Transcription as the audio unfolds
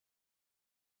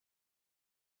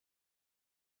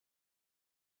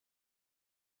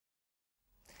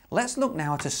Let's look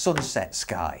now at a sunset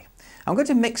sky. I'm going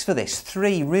to mix for this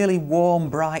 3 really warm,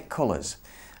 bright colours.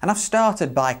 And I've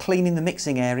started by cleaning the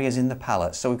mixing areas in the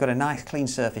palette, so we've got a nice clean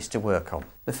surface to work on.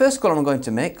 The first colour I'm going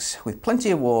to mix with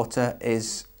plenty of water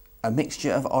is a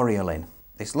mixture of Aureolin.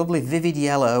 This lovely vivid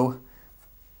yellow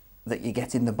that you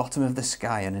get in the bottom of the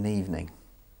sky in an evening.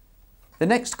 The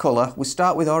next colour, we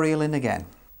start with Aureolin again.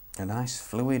 A nice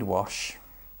fluid wash.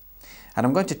 And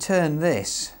I'm going to turn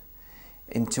this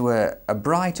into a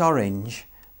bright orange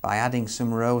by adding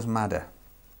some rose madder.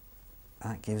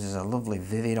 That gives us a lovely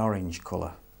vivid orange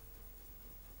colour.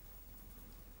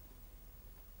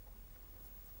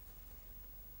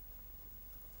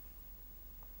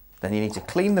 Then you need to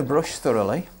clean the brush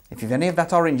thoroughly. If you've any of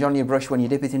that orange on your brush, when you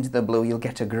dip it into the blue, you'll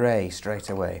get a grey straight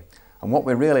away. And what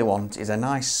we really want is a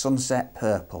nice sunset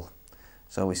purple.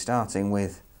 So we're starting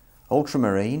with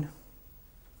ultramarine.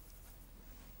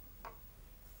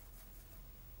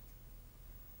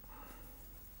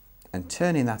 And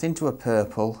turning that into a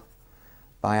purple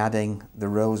by adding the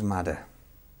rose madder.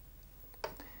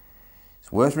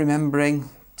 It's worth remembering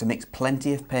to mix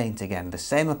plenty of paint again. The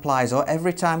same applies, or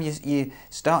every time you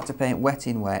start to paint wet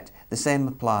in wet, the same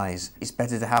applies. It's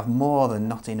better to have more than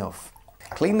not enough.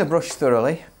 Clean the brush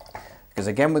thoroughly, because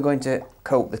again we're going to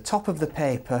coat the top of the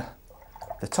paper,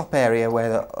 the top area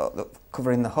where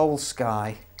covering the whole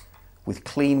sky, with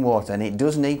clean water, and it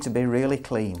does need to be really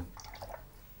clean.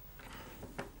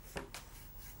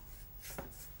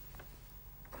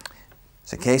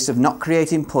 It's a case of not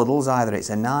creating puddles either. It's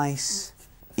a nice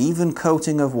even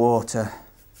coating of water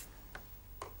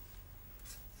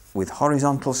with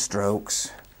horizontal strokes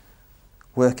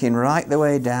working right the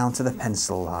way down to the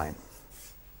pencil line.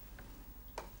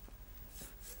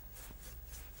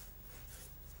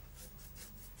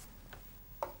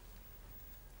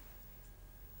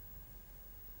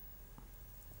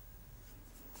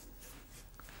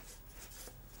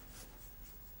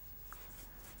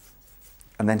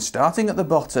 And then starting at the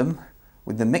bottom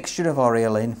with the mixture of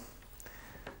Aureolin,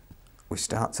 we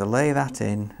start to lay that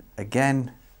in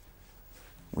again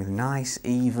with nice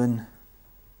even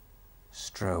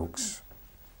strokes.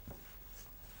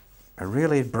 A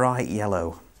really bright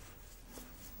yellow.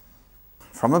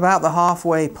 From about the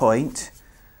halfway point,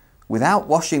 without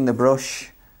washing the brush,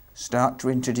 start to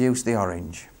introduce the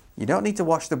orange. You don't need to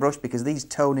wash the brush because these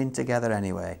tone in together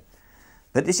anyway.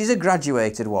 But this is a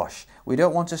graduated wash. We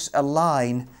don't want a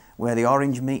line where the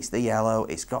orange meets the yellow.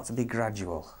 It's got to be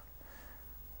gradual.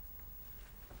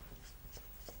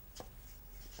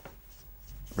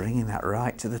 Bringing that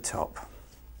right to the top.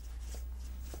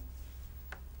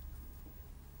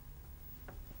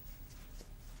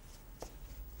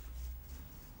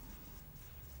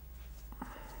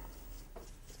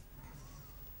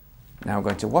 Now I'm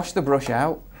going to wash the brush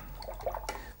out,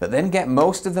 but then get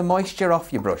most of the moisture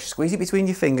off your brush. Squeeze it between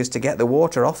your fingers to get the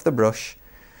water off the brush,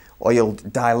 or you'll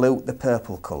dilute the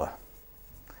purple colour.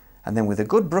 And then with a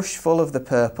good brush full of the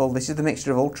purple, this is the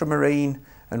mixture of ultramarine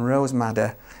and rose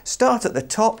madder, start at the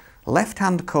top left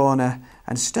hand corner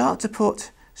and start to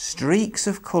put streaks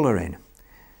of colour in.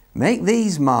 Make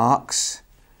these marks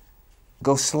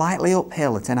go slightly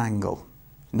uphill at an angle,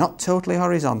 not totally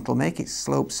horizontal, make it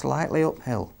slope slightly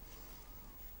uphill.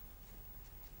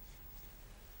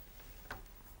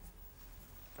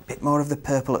 A bit more of the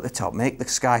purple at the top, make the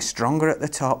sky stronger at the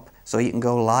top so you can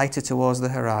go lighter towards the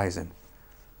horizon.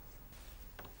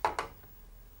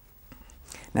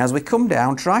 Now as we come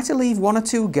down, try to leave 1 or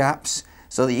 2 gaps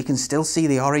so that you can still see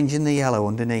the orange and the yellow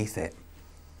underneath it.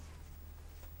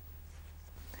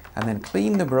 And then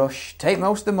clean the brush, take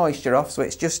most of the moisture off so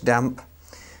it's just damp,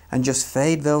 and just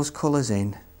fade those colours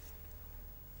in.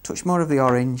 Touch more of the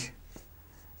orange,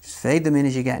 just fade them in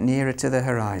as you get nearer to the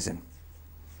horizon.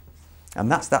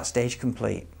 And that's that stage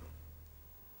complete.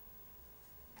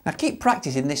 Now keep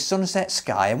practicing this sunset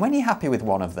sky, and when you're happy with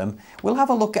one of them, we'll have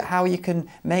a look at how you can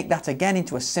make that again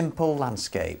into a simple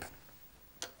landscape.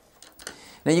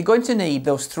 Now you're going to need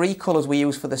those 3 colours we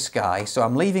use for the sky, so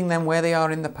I'm leaving them where they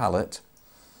are in the palette.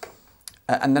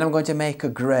 And then I'm going to make a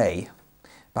grey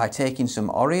by taking some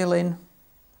Aureolin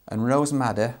and rose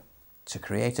madder to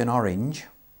create an orange.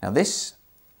 Now this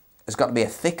has got to be a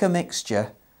thicker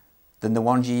mixture than the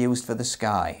ones you used for the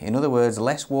sky. In other words,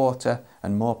 less water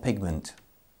and more pigment,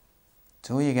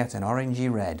 till you get an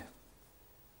orangey red.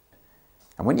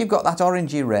 And when you've got that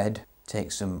orangey red,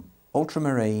 take some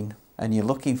ultramarine and you're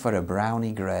looking for a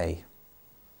browny grey.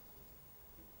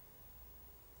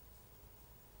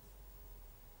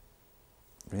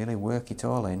 Really work it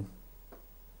all in.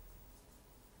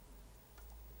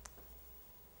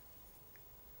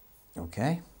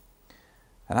 Okay,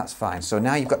 and that's fine. So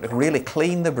now you've got to really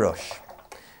clean the brush.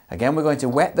 Again, we're going to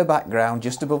wet the background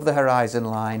just above the horizon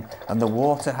line, and the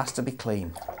water has to be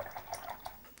clean.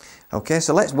 Okay,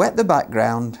 so let's wet the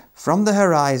background from the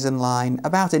horizon line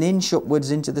about an inch upwards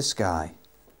into the sky.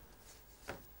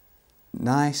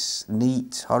 Nice,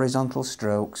 neat, horizontal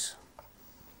strokes.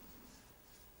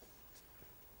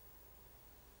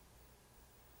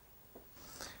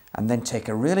 And then take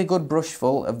a really good brush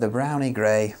full of the browny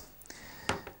grey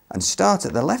and start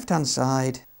at the left-hand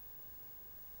side,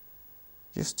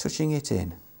 just touching it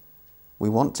in. We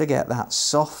want to get that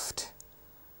soft,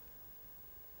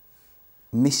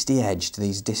 misty edge to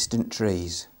these distant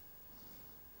trees.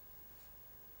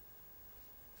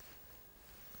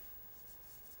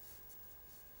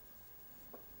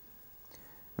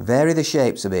 Vary the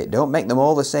shapes a bit. Don't make them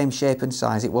all the same shape and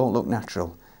size, it won't look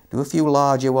natural. Do a few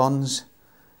larger ones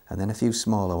and then a few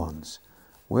smaller ones.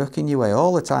 Working your way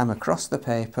all the time across the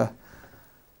paper.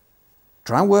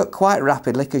 Try and work quite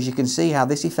rapidly because you can see how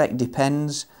this effect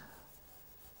depends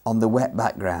on the wet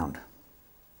background.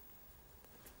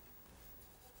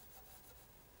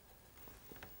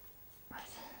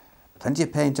 Plenty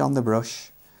of paint on the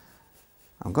brush.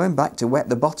 I'm going back to wet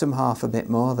the bottom half a bit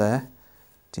more there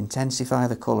to intensify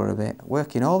the colour a bit,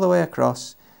 working all the way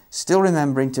across, still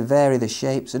remembering to vary the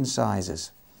shapes and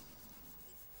sizes.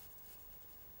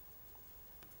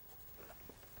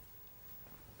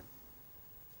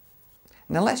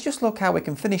 Now let's just look how we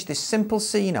can finish this simple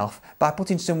scene off by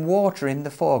putting some water in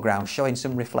the foreground, showing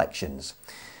some reflections.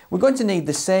 We're going to need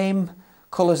the same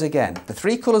colours again. The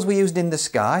three colours we used in the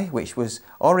sky, which was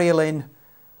Aureolin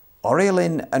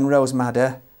and Rose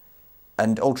Madder,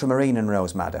 and Ultramarine and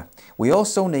Rose Madder. We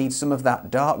also need some of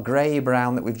that dark grey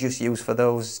brown that we've just used for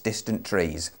those distant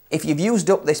trees. If you've used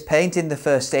up this paint in the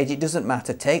first stage, it doesn't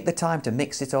matter. Take the time to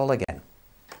mix it all again.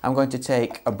 I'm going to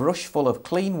take a brush full of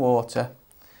clean water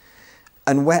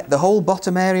and wet the whole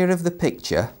bottom area of the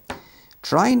picture,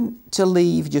 trying to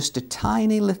leave just a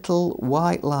tiny little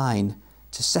white line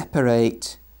to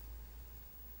separate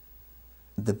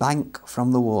the bank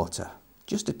from the water.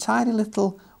 Just a tiny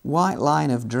little white line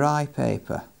of dry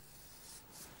paper.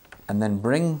 And then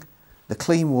bring the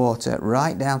clean water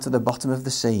right down to the bottom of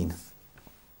the scene.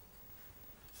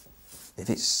 If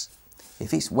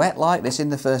it's wet like this in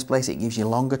the first place, it gives you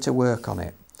longer to work on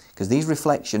it, because these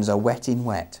reflections are wet in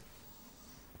wet.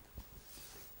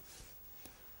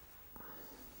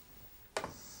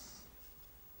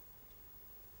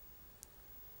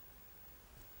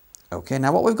 Okay,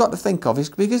 now what we've got to think of is,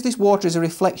 because this water is a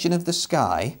reflection of the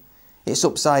sky, it's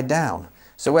upside down.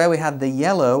 So where we had the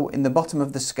yellow in the bottom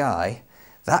of the sky,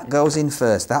 that goes in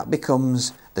first. That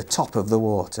becomes the top of the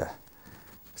water.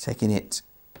 Taking it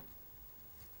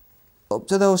up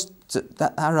to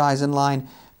that horizon line,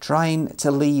 trying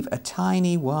to leave a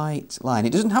tiny white line.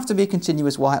 It doesn't have to be a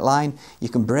continuous white line. You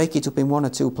can break it up in one or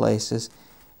two places.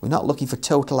 We're not looking for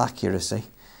total accuracy.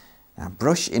 Now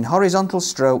brush in horizontal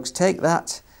strokes, take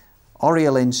that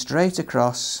Aureolin straight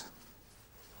across,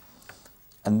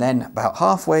 and then about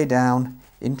halfway down,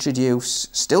 introduce,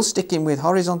 still sticking with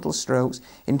horizontal strokes,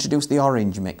 introduce the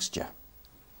orange mixture.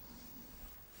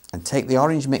 And take the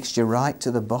orange mixture right to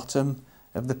the bottom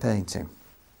of the painting.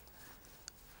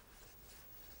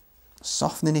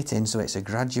 Softening it in so it's a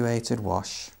graduated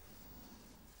wash.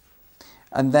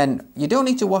 And then you don't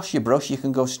need to wash your brush, you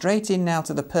can go straight in now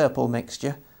to the purple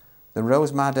mixture, the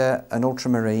Rose Madder and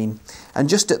Ultramarine, and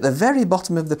just at the very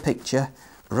bottom of the picture,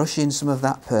 brush in some of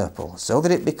that purple so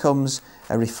that it becomes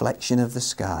a reflection of the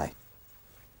sky.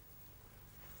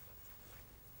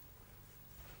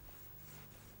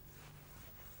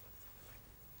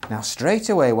 Now straight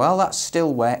away, while that's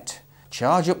still wet,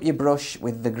 charge up your brush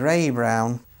with the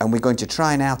grey-brown, and we're going to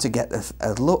try now to get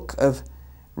a look of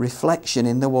reflection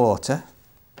in the water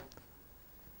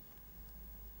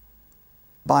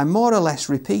by more or less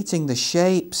repeating the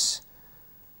shapes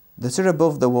that are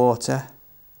above the water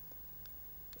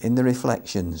in the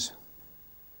reflections.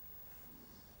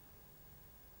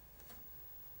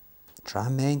 Try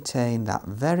and maintain that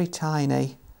very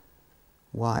tiny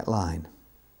white line.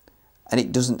 And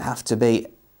it doesn't have to be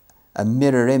a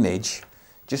mirror image,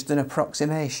 just an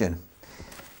approximation.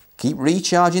 Keep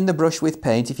recharging the brush with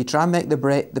paint. If you try and make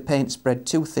the paint spread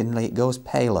too thinly, it goes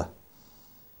paler.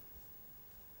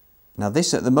 Now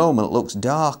this at the moment looks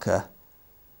darker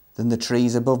than the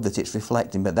trees above that it's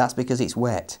reflecting, but that's because it's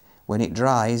wet. When it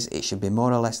dries, it should be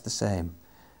more or less the same.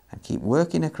 And keep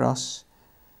working across.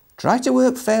 Try to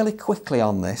work fairly quickly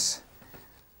on this.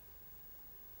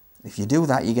 If you do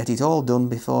that, you get it all done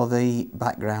before the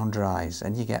background dries,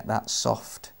 and you get that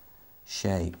soft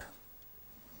shape.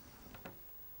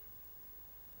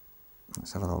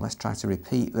 Let's have a look. Let's try to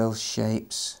repeat those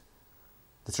shapes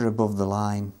that are above the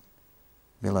line,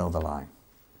 below the line.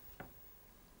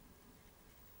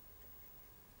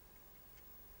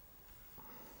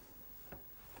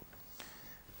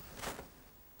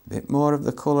 Bit more of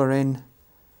the colour in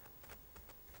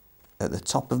at the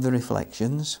top of the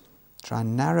reflections. Try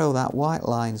and narrow that white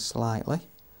line slightly.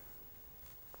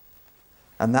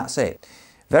 And that's it.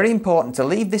 Very important to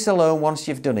leave this alone once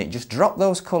you've done it. Just drop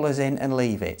those colours in and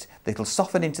leave it. It'll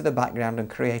soften into the background and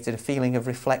create a feeling of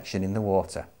reflection in the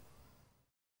water.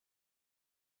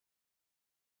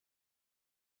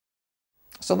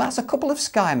 So that's a couple of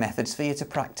sky methods for you to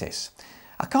practice.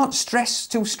 I can't stress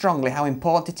too strongly how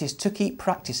important it is to keep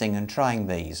practicing and trying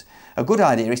these. A good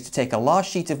idea is to take a large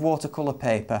sheet of watercolour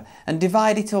paper and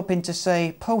divide it up into,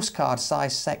 say, postcard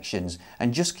sized sections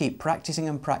and just keep practicing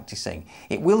and practicing.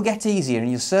 It will get easier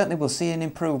and you certainly will see an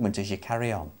improvement as you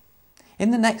carry on. In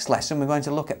the next lesson we're going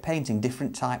to look at painting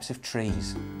different types of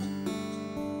trees.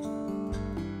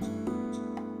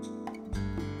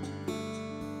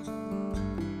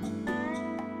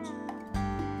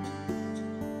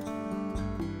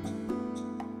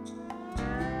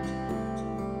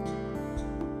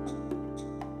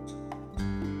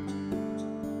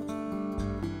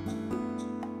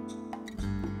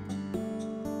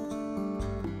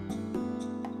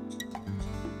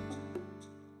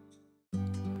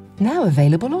 Now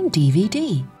available on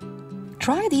DVD.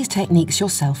 Try these techniques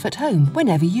yourself at home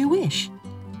whenever you wish.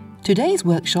 Today's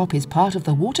workshop is part of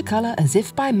the Watercolour As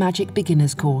If by Magic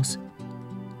Beginners course.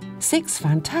 6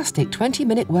 fantastic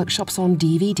 20-minute workshops on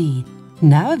DVD,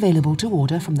 now available to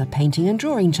order from the Painting and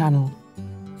Drawing channel.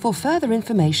 For further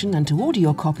information and to order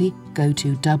your copy, go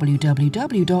to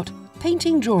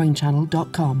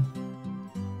www.paintingdrawingchannel.com.